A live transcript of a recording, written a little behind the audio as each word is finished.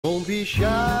Don't be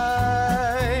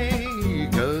shy,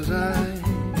 'cause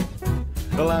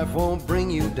life won't bring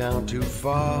you down too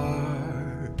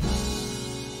far.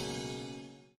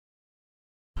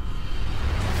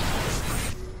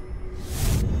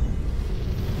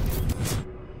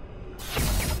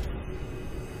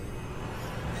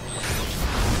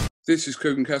 This is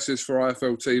KUGAN CASSIUS for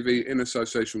IFL TV in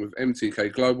association with MTK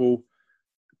Global.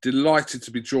 Delighted to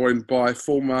be joined by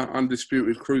former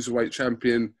undisputed cruiserweight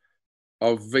champion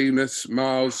of Venus,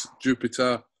 Mars,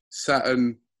 Jupiter,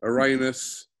 Saturn,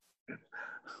 Uranus.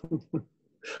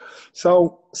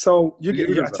 So I tell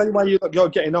you why you're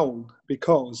getting old,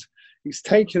 because it's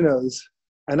taken us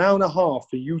an hour and a half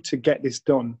for you to get this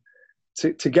done,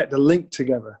 to get the link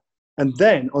together. And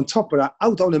then on top of that,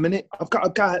 hold on a minute, I've got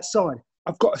a guy outside.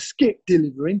 I've got a skip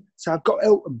delivering, so I've got to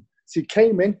help him. So he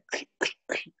came in,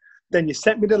 then you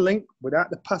sent me the link without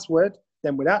the password.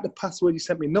 Then without the password, you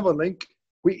sent me another link.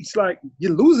 It's like,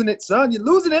 you're losing it, son. You're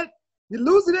losing it. You're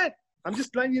losing it. I'm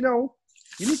just letting you know.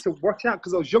 You need to watch out,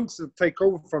 because those youngsters will take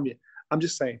over from you. I'm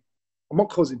just saying. I'm not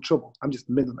causing trouble. I'm just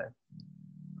the middleman.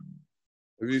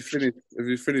 Have you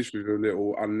finished with a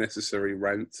little unnecessary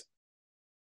rant?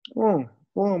 Oh,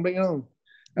 bring it on.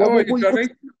 How are you, Johnny?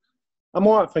 I'm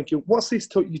all right, thank you. What's this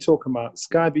you talking about?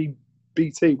 Sky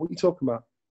BT. What are you talking about?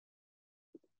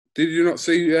 Did you not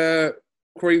see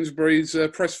Queensberry's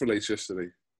press release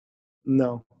yesterday?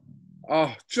 No.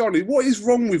 Oh, Johnny, what is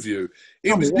wrong with you?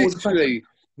 It was literally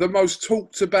the most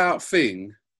talked about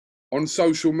thing on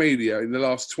social media in the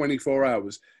last 24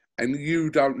 hours, and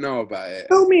you don't know about it.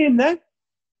 Fill me in then.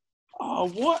 Oh,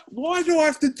 what? Why do I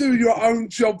have to do your own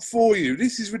job for you?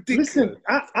 This is ridiculous. Listen,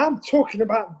 I'm talking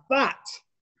about that.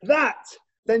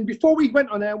 Then before we went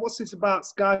on air, what's this about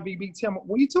Sky BBT?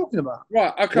 What are you talking about?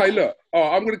 Right, okay, look.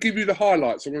 I'm going to give you the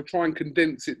highlights. I'm going to try and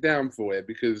condense it down for you,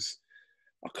 because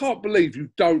I can't believe you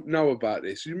don't know about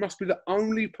this. You must be the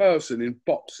only person in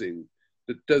boxing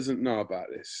that doesn't know about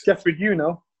this. Jeffrey, do you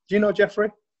know? Do you know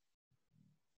Jeffrey?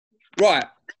 Right,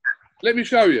 let me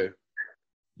show you.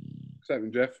 What's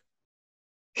happening, Jeff?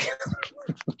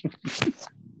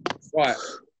 Right,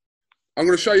 I'm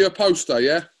going to show you a poster,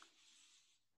 yeah?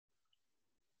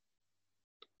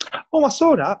 Oh, I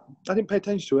saw that. I didn't pay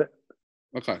attention to it.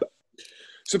 Okay.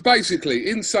 So basically,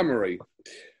 in summary,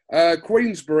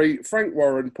 Queensberry, Frank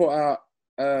Warren put out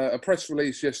a press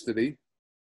release yesterday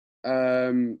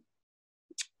that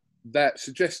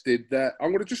suggested that,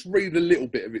 I'm going to just read a little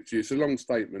bit of it to you. It's a long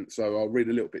statement, so I'll read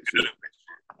a little bit to you.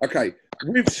 Okay.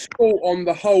 With sport on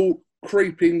the whole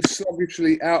creeping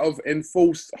sluggishly out of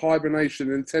enforced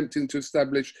hibernation and attempting to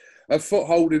establish a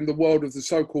foothold in the world of the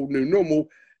so-called new normal,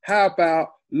 how about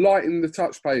lighting the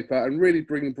touch paper and really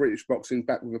bringing British boxing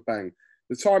back with a bang?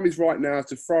 The time is right now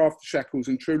to throw off the shackles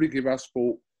and truly give our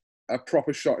sport a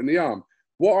proper shot in the arm.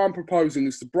 What I'm proposing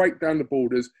is to break down the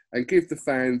borders and give the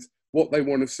fans what they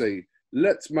want to see.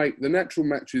 Let's make the natural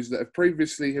matches that have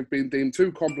previously been deemed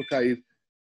too complicated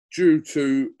due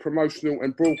to promotional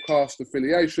and broadcast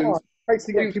affiliations.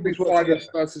 Queensberry Finest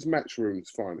versus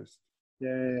Matchroom's Finest.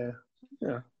 Yeah.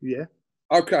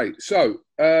 Okay, so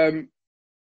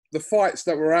the fights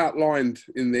that were outlined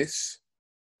in this,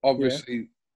 obviously,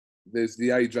 there's the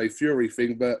AJ Fury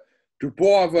thing, but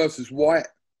Dubois versus Whyte,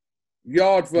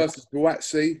 Yard versus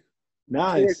Buatsi,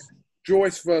 nice.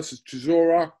 Joyce versus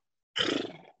Chisora,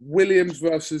 Williams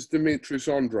versus Demetrius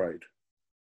Andrade.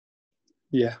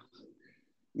 Yeah.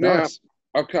 Now, nice.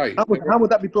 Okay. How would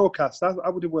that be broadcast?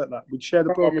 How would it work that? We'd share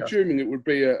the broadcast? I'm assuming it would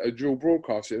be a dual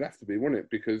broadcast. It'd have to be, wouldn't it?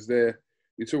 Because you're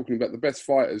talking about the best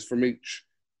fighters from each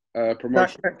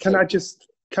promotion. Can I just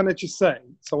say?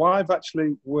 So I've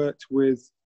actually worked with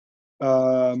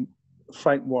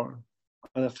Frank Warren,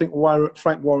 and I think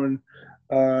Frank Warren,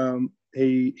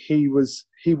 he was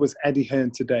Eddie Hearn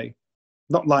today,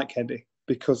 not like Eddie,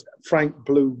 because Frank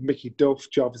blew Mickey Duff,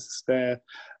 Jarvis Astaire,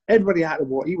 everybody out of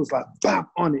the water. He was like bam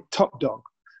on it, top dog.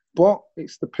 But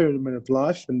it's the pyramid of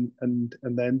life, and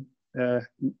then the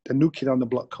new kid on the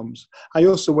block comes. I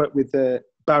also worked with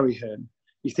Barry Hearn.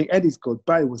 You think Eddie's good?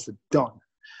 Barry was the don.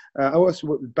 I also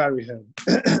worked with Barry Hearn,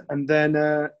 and then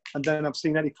I've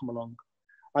seen Eddie come along.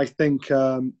 I think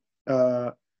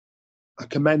I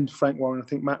commend Frank Warren. I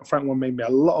think Frank Warren made me a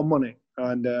lot of money,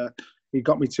 and he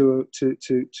got me to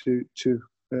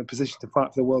a position to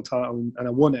fight for the world title, and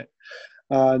I won it.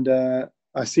 And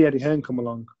I see Eddie Hearn come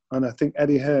along, and I think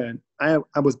Eddie Hearn, I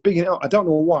was bigging it up. I don't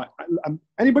know why.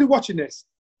 Anybody watching this,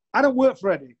 I don't work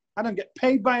for Eddie. I don't get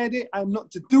paid by Eddie. I'm not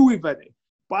to do with Eddie.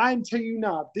 But I'm telling you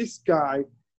now, this guy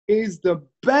is the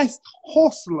best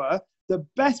hustler, the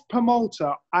best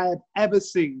promoter I have ever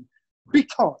seen,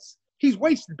 because he's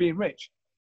wasted being rich.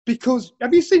 Because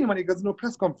have you seen him when he goes to a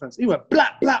press conference? He went blah,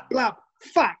 blah, blah,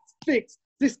 facts, fix.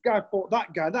 This guy fought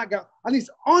that guy, and he's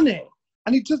on it.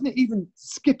 And he doesn't even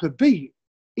skip a beat.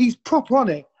 He's proper on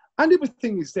it. And the other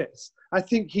thing is this. I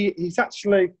think he's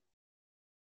actually,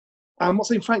 I'm not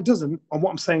saying Frank doesn't, and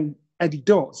what I'm saying Eddie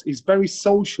does. He's very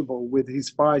sociable with his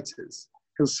fighters.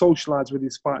 He'll socialise with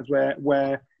his fighters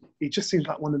where he just seems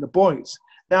like one of the boys.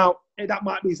 Now, that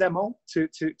might be his MO to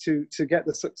get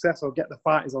the success or get the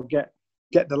fighters or get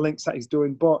the links that he's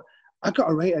doing. But I got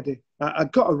to rate Eddie. I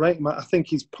got to rate him. I think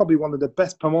he's probably one of the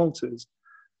best promoters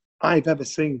I've ever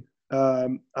seen.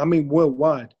 I mean,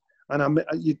 worldwide. And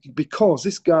because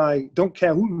this guy don't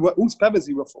care whose feathers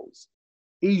he ruffles.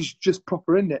 He's just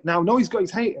proper in it. Now, I know he's got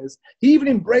his haters. He even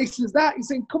embraces that. He's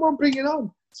saying, come on, bring it on.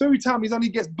 So every time he's on, he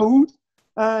gets booed.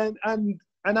 And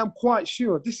I'm quite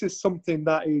sure this is something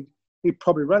that he'd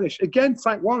probably relish. Again,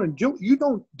 Frank Warren, you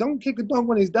don't kick a dog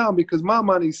when he's down, because my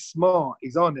man is smart.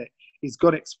 He's on it. He's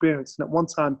got experience. And at one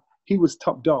time, he was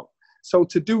top dog. So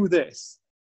to do this,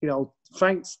 you know,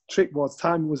 Frank's trick was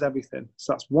time was everything.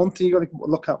 So that's one thing you got to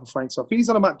look out for Frank. So if he's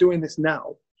on about doing this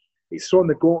now, he's throwing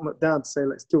the gauntlet down to say,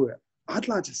 let's do it. I'd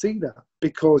like to see that,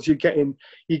 because you're getting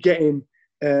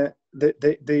the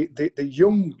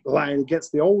young lion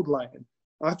against the old lion.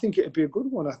 I think it'd be a good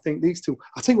one. I think these two.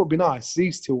 I think it would be nice.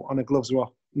 These two on the gloves are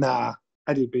off. Nah,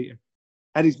 Eddie'd beat him.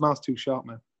 Eddie's mouth's too sharp,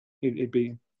 man. He'd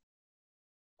beat him.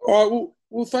 All right.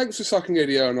 Well, thanks for sucking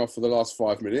Eddie Hearn off for the last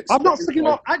 5 minutes. I'm not sucking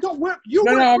off. I don't work. You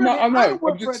no, work no, for Eddie. I'm not. I don't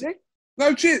work for Eddie.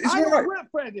 No, cheers. It's I all don't right. work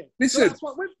for Eddie. Listen.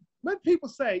 So when people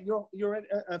say you're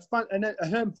a fan, a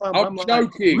Hearn fan, I'm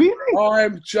joking. Like, really?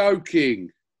 I'm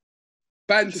joking.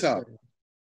 Banter.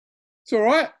 It's all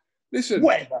right. Listen.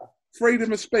 Whatever.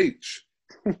 Freedom of speech.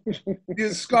 You're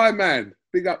a Sky man.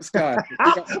 Big up Sky.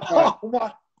 Big up Sky.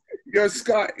 What? You're a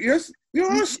Sky.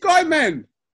 You're a Sky man.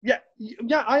 Yeah,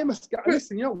 I am a Sky.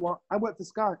 Listen, you know what? I work for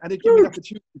Sky, and they give me the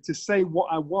opportunity to say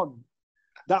what I want.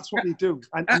 That's what they do,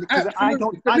 and because I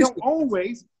don't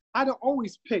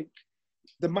always pick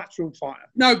the matchroom fighter.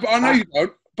 No, but I know you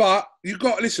don't. But you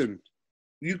got to listen.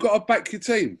 You got to back your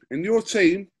team, and your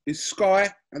team is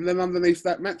Sky, and then underneath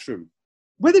that matchroom.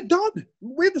 We're the Don.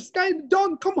 We're the Sky and the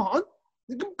Don. Come on.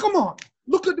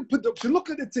 Look at the production. Look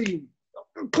at the team.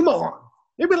 Come on.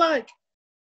 It'd be like,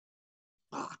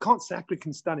 I can't say I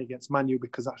can stand against Man U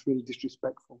because that's really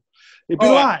disrespectful. It'd be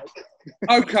like.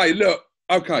 Okay, look.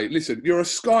 Okay, listen. You're a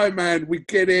Sky man. We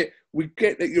get it. We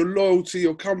get that you're loyal to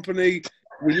your company.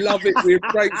 We love it. We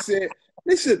embrace it.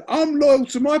 Listen, I'm loyal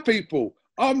to my people.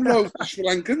 I'm loyal to Sri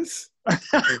Lankans.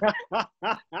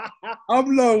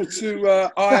 I'm loyal to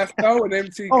IFL and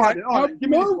MTK. All right. I'm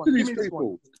loyal to these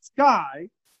people. Sky,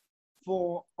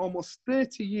 for almost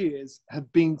 30 years,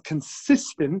 have been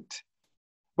consistent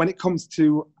when it comes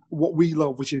to what we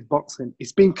love, which is boxing.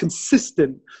 It's been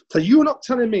consistent. So you're not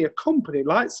telling me a company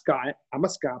like Sky, I'm a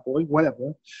Sky boy,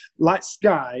 whatever, like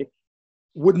Sky,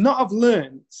 would not have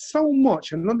learned so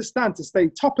much and understand to stay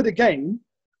top of the game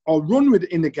or run with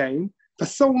it in the game for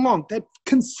so long. They're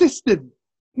consistent.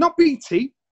 Not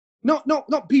BT, not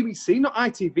BBC, not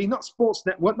ITV, not Sports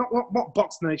Network, not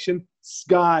BoxNation,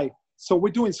 Sky. So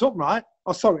we're doing something right.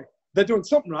 Oh, sorry, they're doing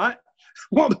something right.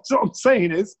 What I'm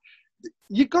saying is,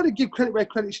 you got to give credit where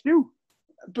credit's due.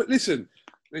 But listen,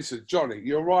 Johnny,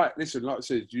 you're right. Listen, like I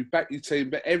said, you back your team,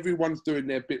 but everyone's doing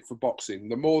their bit for boxing.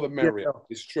 The more, the merrier. Yeah.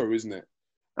 It's true, isn't it?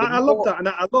 I love that, and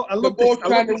I love the more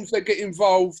channels that get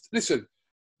involved. Listen,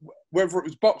 whether it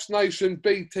was BoxNation,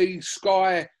 BT,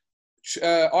 Sky,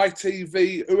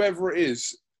 ITV, whoever it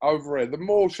is over here, the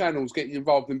more channels getting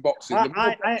involved in boxing.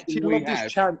 I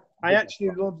actually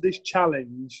love this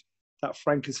challenge that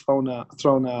Frank has thrown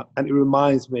out, and it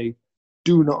reminds me,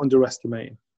 do not underestimate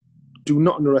him. Do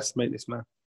not underestimate this man.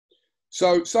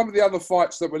 So some of the other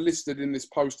fights that were listed in this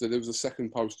poster, there was a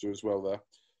second poster as well there.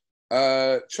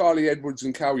 Charlie Edwards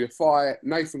and Kalya fight,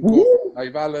 Nathan Gordon,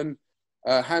 Dave Allen,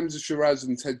 Hamza Shiraz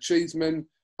and Ted Cheeseman,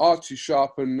 Archie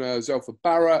Sharp and Zelfa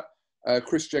Barrett,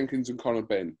 Chris Jenkins and Conor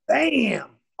Benn. Damn!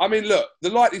 I mean, look,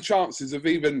 the likely chances of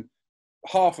even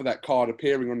half of that card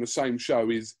appearing on the same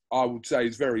show is, I would say,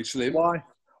 is very slim. Why?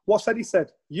 What's Eddie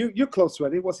said? You're close to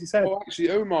Eddie. What's he said? Well,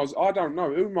 actually, I don't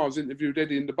know. Umar's interviewed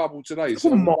Eddie in the bubble today.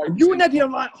 Come on. You and Eddie are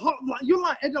like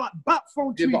Eddie like bat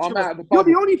phone to each other. You're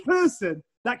the only person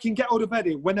that can get hold of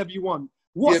Eddie whenever you want.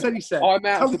 What's Eddie said? I'm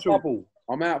out of the bubble.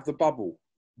 I'm out of the bubble.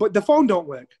 But the phone don't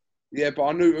work. Yeah, but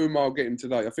I knew Umar would get him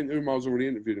today. I think Umar's already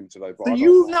interviewed him today. But so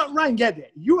you've not rang Eddie.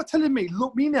 You are telling me,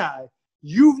 look me now,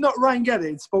 you've not rang Eddie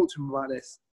and spoke to him about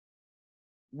this.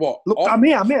 What? Look, I'm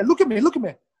here. Look at me.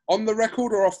 On the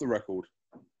record or off the record?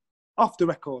 Off the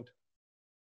record.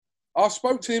 I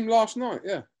spoke to him last night,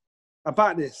 yeah.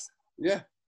 About this? Yeah.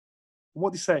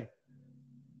 What did he say?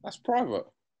 That's private.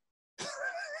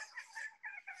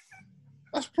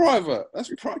 That's private.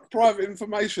 That's private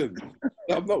information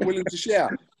that I'm not willing to share.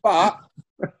 But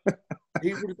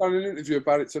he would have done an interview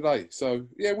about it today. So,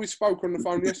 yeah, we spoke on the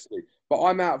phone yesterday. But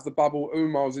I'm out of the bubble.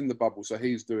 Umar's in the bubble, so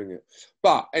he's doing it.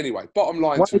 But anyway, bottom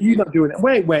line. Why are you not doing it?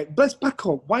 Wait. Let's back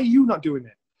up. Why are you not doing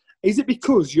it? Is it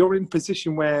because you're in a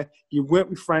position where you work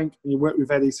with Frank and you work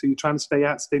with Eddie, so you're trying to stay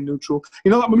out, stay neutral?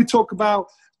 You know, like when we talk about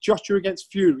Joshua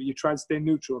against Fury, you're trying to stay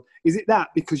neutral. Is it that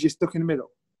because you're stuck in the middle?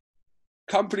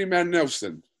 Company man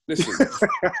Nelson, listen.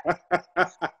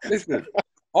 Listen.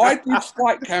 I did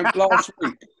fight camp last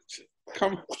week.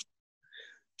 Come on,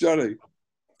 Johnny.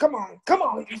 Come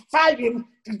on, you're fighting.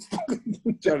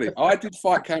 Johnny, I did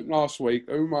fight camp last week.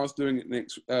 Umar's doing it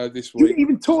this week. You didn't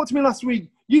even talk to me last week.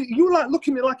 You were like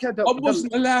looking at me like I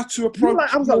wasn't allowed to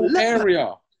approach the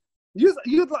area.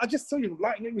 I just saw you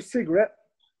lighting up your cigarette.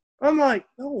 I'm like,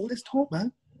 oh, let's talk,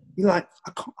 man. You're like,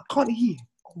 I can't hear you.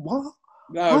 What?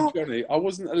 No, what? Johnny, I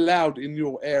wasn't allowed in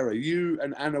your area. You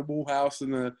and Anna Woolhouse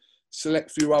and a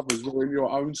select few others were in your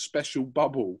own special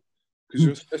bubble because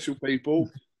you're special people.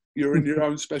 You're in your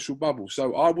own special bubble.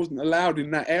 So I wasn't allowed in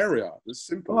that area. It's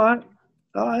simple. All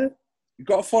right. You've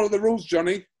got to follow the rules,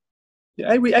 Johnny.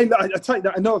 Yeah, I tell you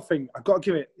that another thing. I've got to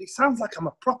give it. It sounds like I'm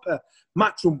a proper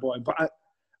matchroom boy, but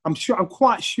I'm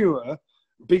quite sure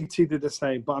BT did the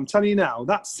same. But I'm telling you now,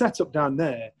 that setup down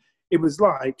there, it was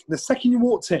like the second you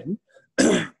walked in,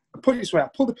 put it this way, I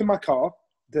pulled up in my car,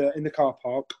 in the car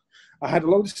park. I had a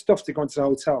load of stuff to go into the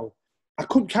hotel. I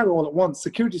couldn't carry all at once.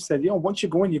 Security said, once you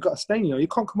go in, you've got to stay, you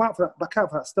can't come out back out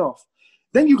for that stuff.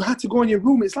 Then you had to go in your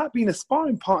room. It's like being a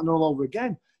sparring partner all over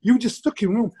again. You were just stuck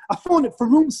in room. I phoned it for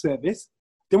room service.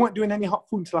 They weren't doing any hot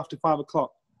food until after 5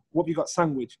 o'clock. What have you got,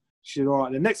 sandwich? She said, all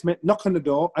right. The next minute, knock on the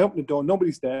door. I open the door.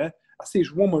 Nobody's there. I see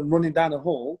this woman running down the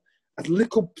hall. A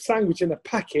little sandwich in a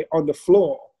packet on the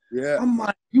floor. Yeah. I'm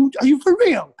like, are you for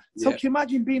real? Yeah. So can you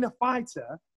imagine being a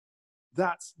fighter?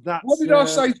 That's. What did I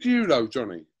say to you, though,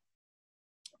 Johnny?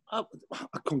 I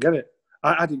couldn't get it.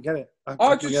 I didn't get it.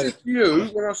 I just said to you,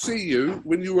 when I see you,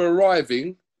 when you were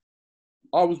arriving,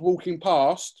 I was walking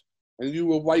past and you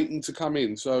were waiting to come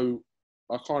in. So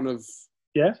I kind of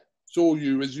saw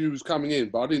you as you was coming in,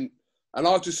 but I didn't. And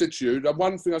I just said to you, the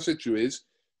one thing I said to you is,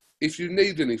 if you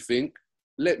need anything,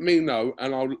 let me know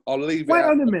and I'll leave it. Wait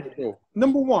on a minute.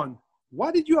 Number one,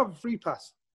 why did you have a free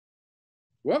pass?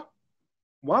 What?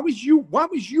 Why was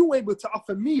you able to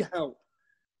offer me help?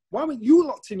 Why weren't you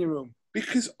locked in your room?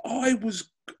 Because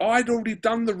I'd already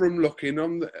done the room locking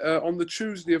on the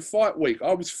Tuesday of fight week.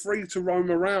 I was free to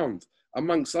roam around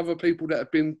amongst other people that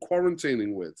had been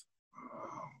quarantining with.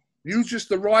 You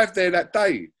just arrived there that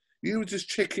day. You were just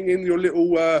checking in your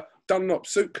little Dunlop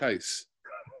suitcase.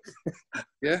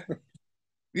 Yeah?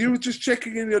 You were just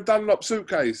checking in your Dunlop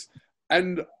suitcase.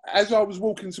 And as I was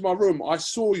walking to my room, I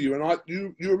saw you and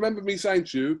you remember me saying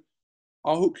to you,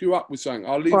 I'll hook you up with something.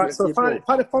 I'll leave it. So if I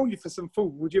had phoned you for some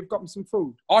food, would you have got me some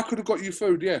food? I could have got you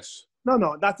food, yes.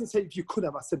 No, that didn't say if you could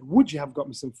have. I said, would you have got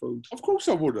me some food? Of course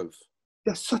I would have.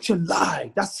 That's such a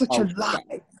lie. That's such a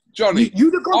lie. Johnny,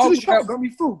 you'd have gone to the shop and got me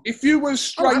food. If you were a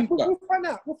stranger, right,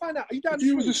 we'll find out. Are you down? If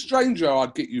you was a stranger,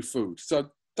 I'd get you food. So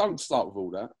don't start with all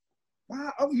that.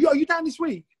 Wow. Are you down this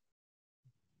week?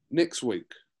 Next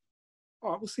week.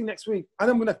 All right, we'll see next week. And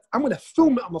I'm gonna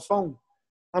film it on my phone.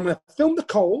 I'm gonna film the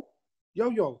call. Yo.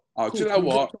 Oh, cool. Do you know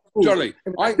what, Johnny?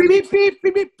 Beep, beep,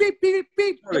 beep, beep, beep, beep,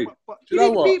 beep. Johnny, do you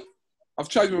know what? I've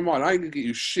changed my mind. I ain't gonna get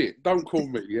you shit. Don't call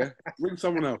me. Yeah, ring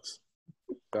someone else.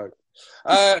 Go.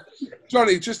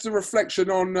 Johnny, just a reflection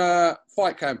on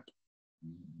fight camp.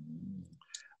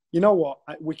 You know what?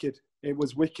 Wicked. It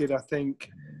was wicked. I think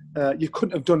you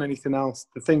couldn't have done anything else.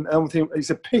 The only thing,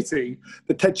 it's a pity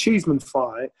the Ted Cheeseman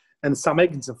fight and Sam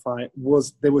Egginson fight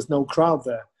there was no crowd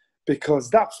there, because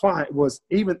that fight was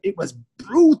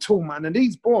brutal, man. And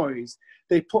these boys,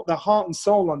 they put their heart and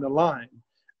soul on the line,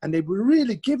 and they were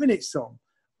really giving it some.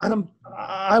 And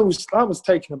I was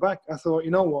taken aback. I thought, you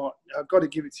know what? I've got to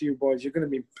give it to you boys. You're going to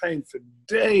be in pain for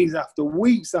days after,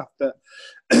 weeks after.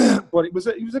 But it was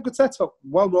a good setup.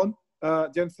 Well run.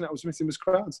 The only thing that was missing was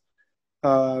crowds.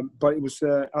 But it was.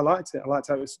 I liked it. I liked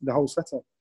how it was, the whole setup.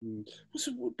 It was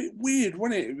a bit weird,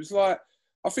 wasn't it? It was like,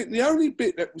 I think the only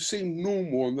bit that seemed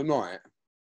normal on the night,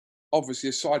 obviously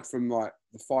aside from like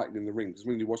the fighting in the ring, because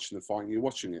when you're watching the fighting, you're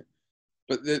watching it.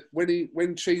 But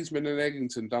when Cheeseman and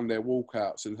Egginson done their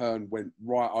walkouts and Hearn went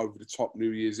right over the top New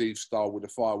Year's Eve style with the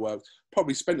fireworks,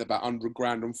 probably spent about 100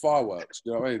 grand on fireworks.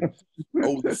 You know what I mean?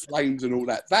 All the flames and all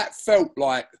that. That felt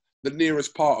like the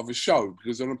nearest part of a show,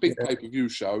 because on a big pay-per-view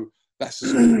show, that's the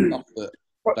sort of stuff that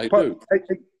they do.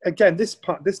 Again, this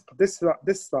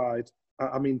side,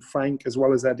 I mean Frank as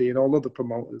well as Eddie and all other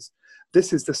promoters,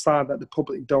 this is the side that the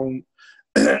public don't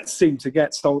seem to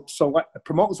get. So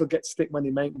promoters will get stick when they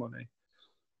make money.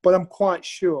 But I'm quite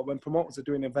sure when promoters are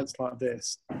doing events like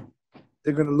this,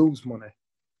 they're going to lose money.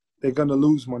 They're going to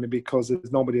lose money because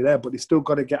there's nobody there, but they still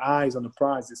got to get eyes on the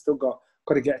prize. They still got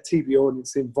to get a TV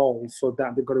audience involved for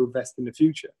that. They've got to invest in the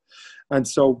future. And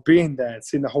so being there,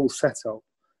 seeing the whole setup,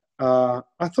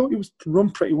 I thought it was run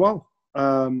pretty well.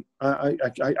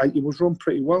 It was run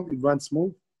pretty well. It ran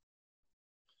smooth.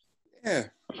 Yeah.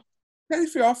 The only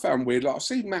thing I found weird, like I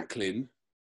see Macklin,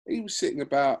 he was sitting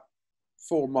about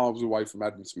 4 miles away from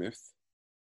Adam Smith.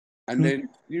 And then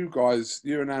you guys,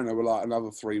 you and Anna were like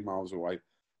another 3 miles away.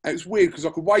 And it's weird because I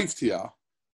could wave to you,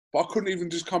 but I couldn't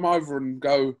even just come over and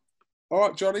go, all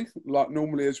right, Johnny, like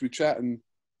normally as we chat. And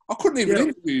I couldn't even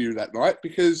interview you that night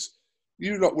because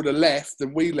you lot would have left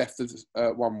and we left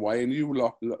one way and you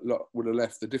lot would have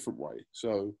left a different way.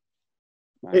 So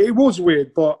it was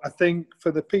weird, but I think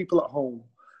for the people at home,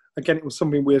 again, it was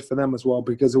something weird for them as well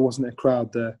because there wasn't a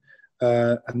crowd there.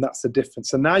 And that's the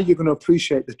difference. And now you're going to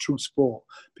appreciate the true sport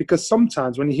because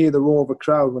sometimes when you hear the roar of a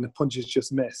crowd when a punch is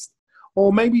just missed,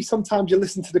 or maybe sometimes you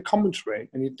listen to the commentary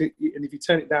and if you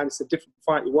turn it down, it's a different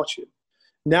fight you're watching.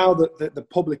 Now that the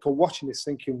public are watching this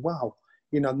thinking, wow,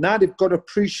 now they've got to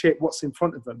appreciate what's in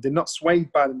front of them. They're not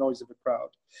swayed by the noise of the crowd.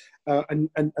 And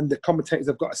the commentators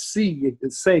have got to see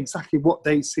and say exactly what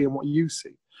they see and what you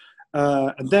see.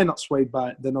 And they're not swayed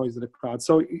by the noise of the crowd.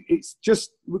 So it's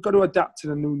just, we've got to adapt to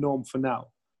the new norm for now.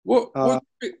 What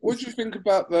do you think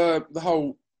about the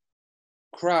whole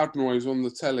crowd noise on the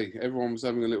telly? Everyone was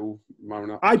having a little moan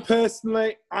up. I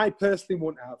personally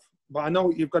wouldn't have. But I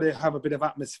know you've got to have a bit of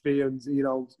atmosphere and,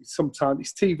 sometimes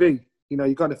it's TV.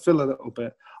 You've got to fill a little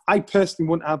bit. I personally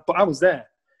wouldn't have, but I was there.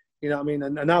 You know what I mean?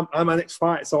 And I'm an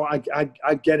ex-fighter, so I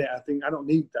get it. I think I don't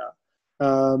need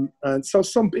that. And so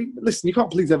listen, you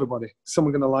can't please everybody. Some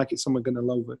are going to like it, some are going to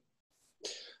loathe it.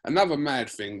 Another mad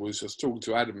thing was, I was talking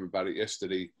to Adam about it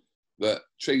yesterday, that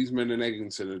Cheeseman and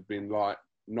Eggington had been like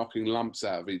knocking lumps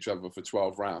out of each other for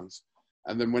 12 rounds.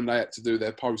 And then when they had to do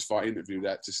their post-fight interview, they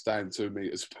had to stand 2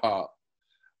 meters apart.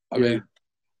 I mean,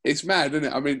 it's mad, isn't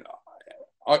it? I mean,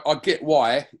 I get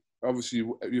why. Obviously,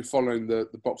 you're following the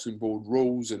boxing board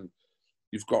rules and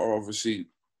you've got to obviously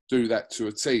do that to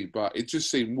a T. But it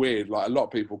just seemed weird, like a lot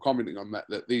of people commenting on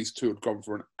that these two had gone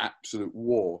for an absolute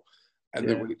war. And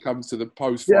then when it comes to the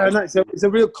post-fight... Yeah, it's a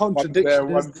real contradiction.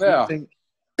 One there.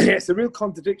 It's a real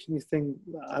contradiction. You think,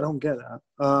 I don't get that.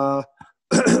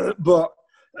 But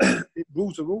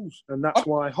rules are rules. And that's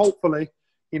why, hopefully,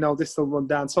 this will run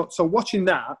down. So watching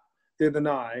that the other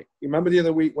night, you remember the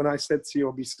other week when I said to you,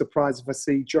 I'll be surprised if I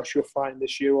see Joshua fighting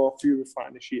this year or Fury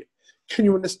fighting this year. Can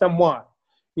you understand why?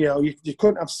 You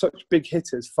couldn't have such big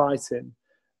hitters fighting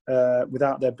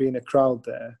without there being a crowd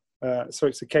there. So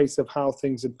it's a case of how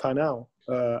things would pan out.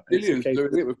 Dillian's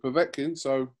doing it with Povetkin,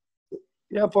 so...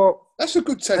 Yeah, but... That's a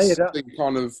good test thing,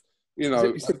 kind of,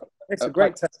 It's a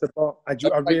great test, but I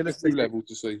realistically... level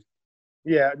to see.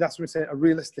 Yeah, that's what I'm saying. I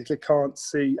realistically couldn't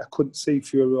see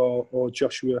Fury or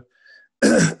Joshua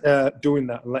doing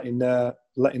that and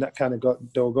letting that kind of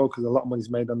door go because a lot of money's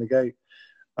made on the gate.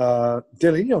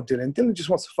 Dylan just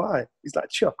wants to fight. He's like,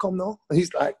 chill, come now. And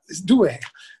he's like, let's do it.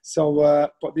 So,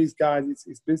 but these guys,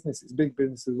 it's business. It's big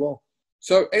business as well.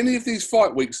 So, any of these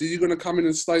fight weeks, are you going to come in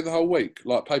and stay the whole week,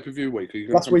 like pay-per-view week? Are you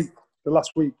the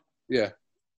last week. Yeah.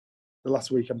 The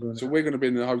last week I'm doing it. So we're going to be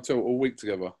in the hotel all week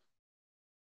together.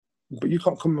 But you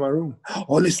can't come in my room.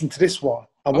 Oh, listen to this one.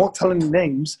 I won't tell any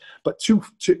names, but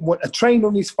a trained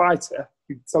on this fighter.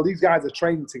 So these guys are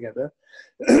training together.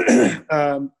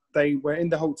 They were in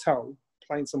the hotel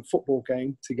playing some football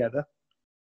game together.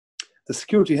 The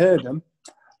security heard them.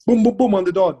 Boom, boom, boom on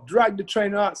the door. Dragged the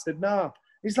trainer out. Said, nah.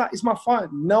 He's like, it's my fight.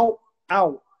 No,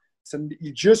 out. So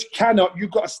you just cannot.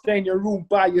 You've got to stay in your room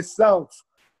by yourself.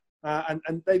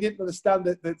 And they didn't understand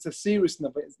the seriousness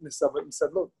of it. He said,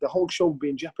 look, the whole show would be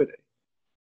in jeopardy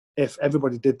if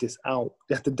everybody did this out.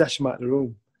 They had to dash him out of the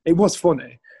room. It was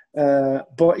funny.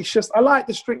 But it's just, I like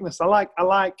the strictness. I like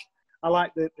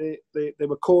that they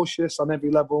were cautious on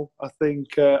every level. I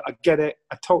think I get it.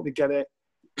 I totally get it.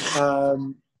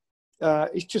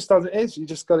 It's just as it is. You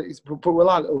just got it. But we're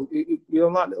like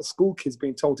little school kids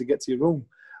being told to get to your room.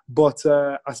 But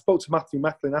I spoke to Matthew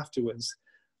Macklin afterwards,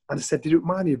 and I said, "Did it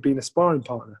remind you of being a sparring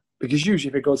partner?" Because usually,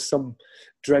 if it goes to some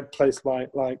dread place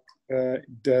like I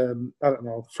don't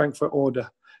know, Frankfurt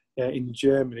Oder in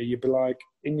Germany, you'd be like,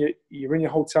 you're in your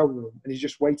hotel room and you're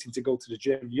just waiting to go to the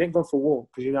gym. You ain't going for a walk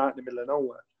because you're out in the middle of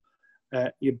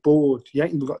nowhere. You're bored. You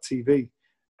ain't even got TV.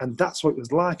 And that's what it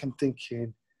was like. I'm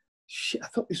thinking, shit, I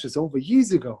thought this was over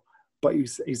years ago. but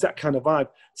he's that kind of vibe.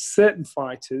 Certain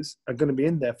fighters are going to be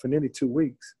in there for nearly 2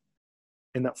 weeks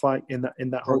in that fight, in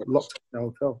that whole locked in the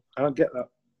hotel. I don't get that.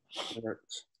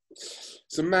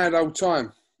 It's a mad old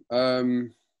time.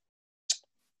 But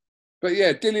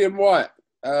yeah, Dillian Whyte,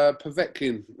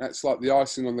 Povetkin, that's like the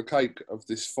icing on the cake of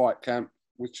this fight camp,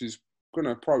 which is going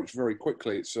to approach very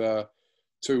quickly. It's 2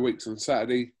 weeks on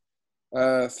Saturday.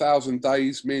 1,000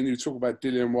 days. Me and you talk about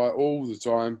Dillian Whyte all the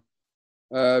time.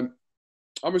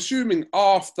 I'm assuming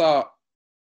after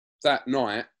that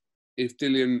night, if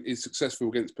Dillian is successful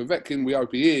against Povetkin, we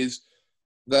hope he is,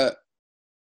 that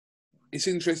it's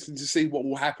interesting to see what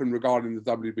will happen regarding the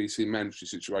WBC mandatory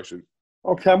situation.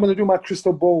 Okay, I'm going to do my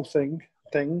crystal ball thing.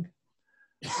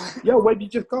 Yeah, where have you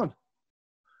just gone?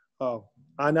 Oh,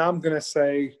 and I'm going to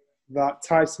say that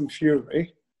Tyson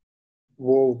Fury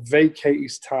will vacate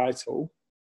his title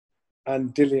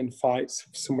and Dillian fights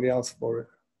somebody else for it.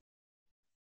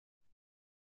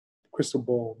 Crystal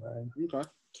ball, man. Okay.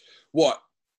 What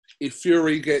if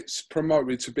Fury gets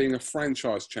promoted to being a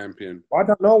franchise champion? I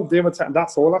don't know.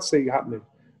 That's all I see happening.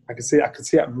 I can see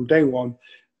it from day one,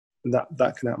 and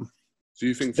that can happen. So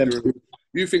you think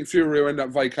Fury will end up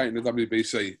vacating the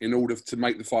WBC in order to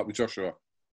make the fight with Joshua?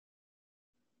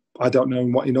 I don't know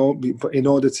what but in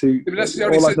order to. Yeah, but that's the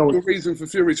only sensible reason for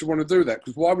Fury to want to do that.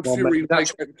 Because why would Fury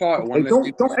vacate the title? Hey,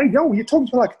 you're talking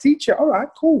to me like a teacher. All right,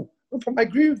 cool. I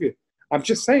agree with you. I'm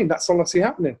just saying that's all I see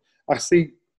happening. I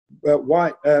see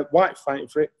Whyte fighting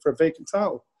for a vacant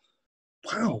title.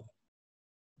 Wow.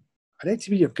 I'd hate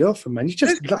to be your girlfriend, man.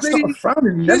 That's not a frown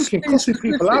and you never can cussing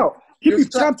people out. Give me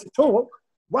time to talk.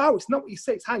 Wow, it's not what you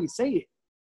say, it's how you say it.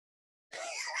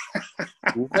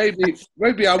 Well,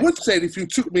 maybe I would say it if you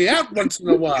took me out once in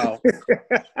a while.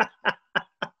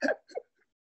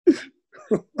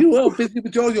 You well busy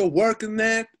with all your work and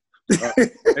that.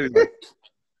 Anyway.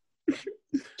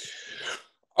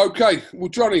 Okay, well,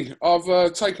 Johnny,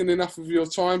 I've taken enough of your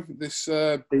time this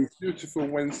beautiful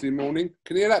Wednesday morning.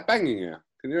 Can you hear that banging here?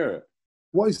 Can you hear it?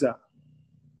 What is that?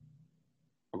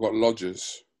 I've got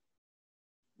lodgers.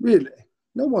 Really?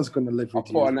 No one's going to live with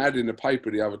you. I put an ad in the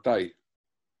paper the other day,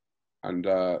 and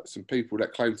some people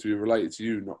that claim to be related to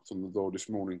you knocked on the door this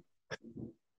morning.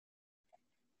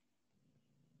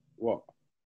 What?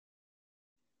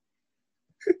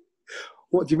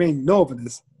 What do you mean,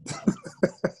 Northerners?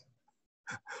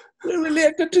 We're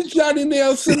related to Johnny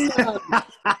Nelson, man.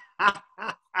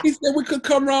 He said we could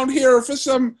come round here for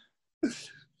some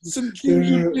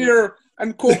ginger beer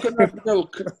and coconut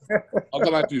milk. I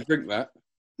don't know if you drink that.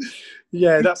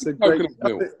 Yeah, that's a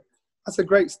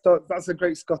great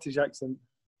Scottish accent.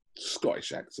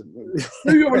 Scottish accent.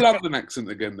 Do your London accent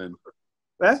again, then?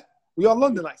 Your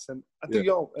London accent. I do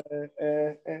your.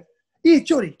 Here,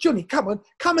 Johnny, come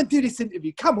and do this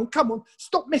interview. Come on,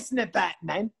 stop messing about,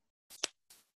 man.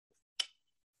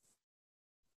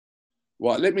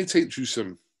 Right, let me teach you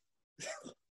some.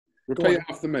 Repeat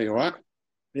after me, all right?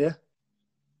 Yeah.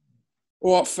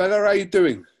 All right, fella, how you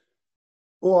doing?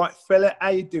 All right, fella, how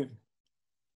you doing?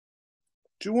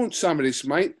 Do you want some of this,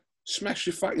 mate? Smash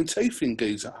your fucking teeth in,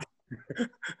 geezer.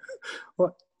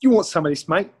 What? You want some of this,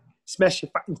 mate? Smash your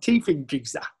fucking teeth in,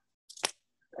 geezer.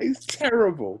 It's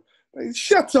terrible.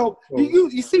 Shut up.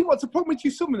 You see what's the problem with you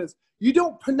Southerners? You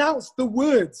don't pronounce the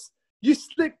words. You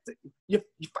slipped your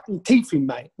fucking teeth in,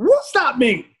 mate. What's that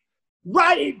mean?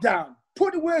 Write it down.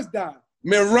 Put the words down.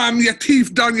 Me ram your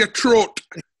teeth down your throat.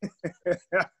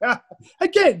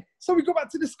 Again. So we go back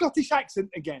to the Scottish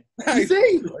accent again. You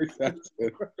see?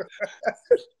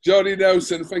 Johnny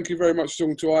Nelson, thank you very much for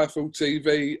talking to IFL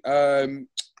TV.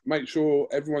 Make sure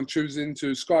everyone tunes in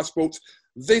to Sky Sports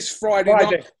this Friday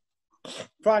night.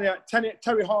 Friday night,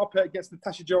 Terry Harper against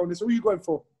Natasha Jonas. Who are you going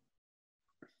for?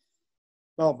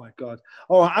 Oh, my God.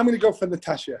 All right, I'm going to go for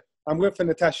Natasha. I'm going for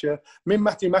Natasha. Me and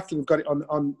Matthew Macklin got it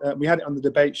on we had it on the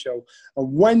debate show.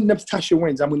 And when Natasha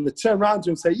wins, I'm going to turn around to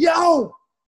her and say, yo,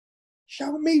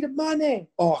 show me the money.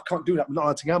 Oh, I can't do that. I'm not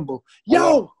allowed to gamble.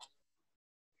 Yo!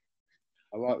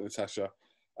 I like Natasha.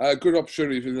 Good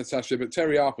opportunity for Natasha, but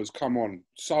Terry Harper's come on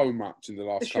so much in the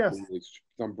last couple of years. She's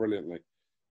done brilliantly.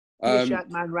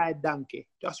 Shot man ride donkey.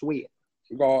 Just weird.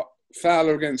 We've got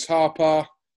Fowler against Harper,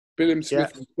 Billiam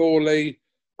Smith and Thorley.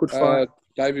 Good fight.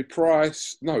 David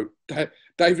Price. No,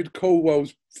 David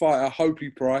Caldwell's fighter, Hopi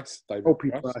Price. Hopi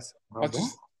Price. I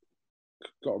just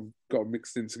got them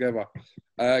mixed in together.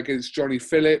 Against Johnny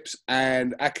Phillips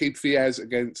and Akib Fiaz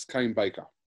against Kane Baker.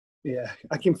 Yeah,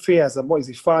 Akim Fiaz, what is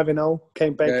he, 5-0?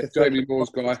 Kane Baker. Yeah, Jamie Moore's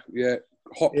guy. Yeah,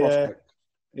 hot prospect.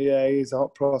 Yeah, he's a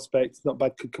hot prospect. It's not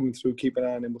bad coming through. Keep an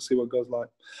eye on him. We'll see what it goes like.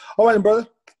 All right, then, brother.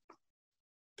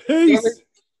 Peace.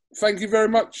 Thank you very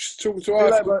much. Talking to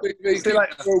IFL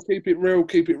TV. Keep it real.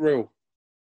 Keep it real.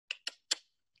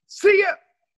 See ya.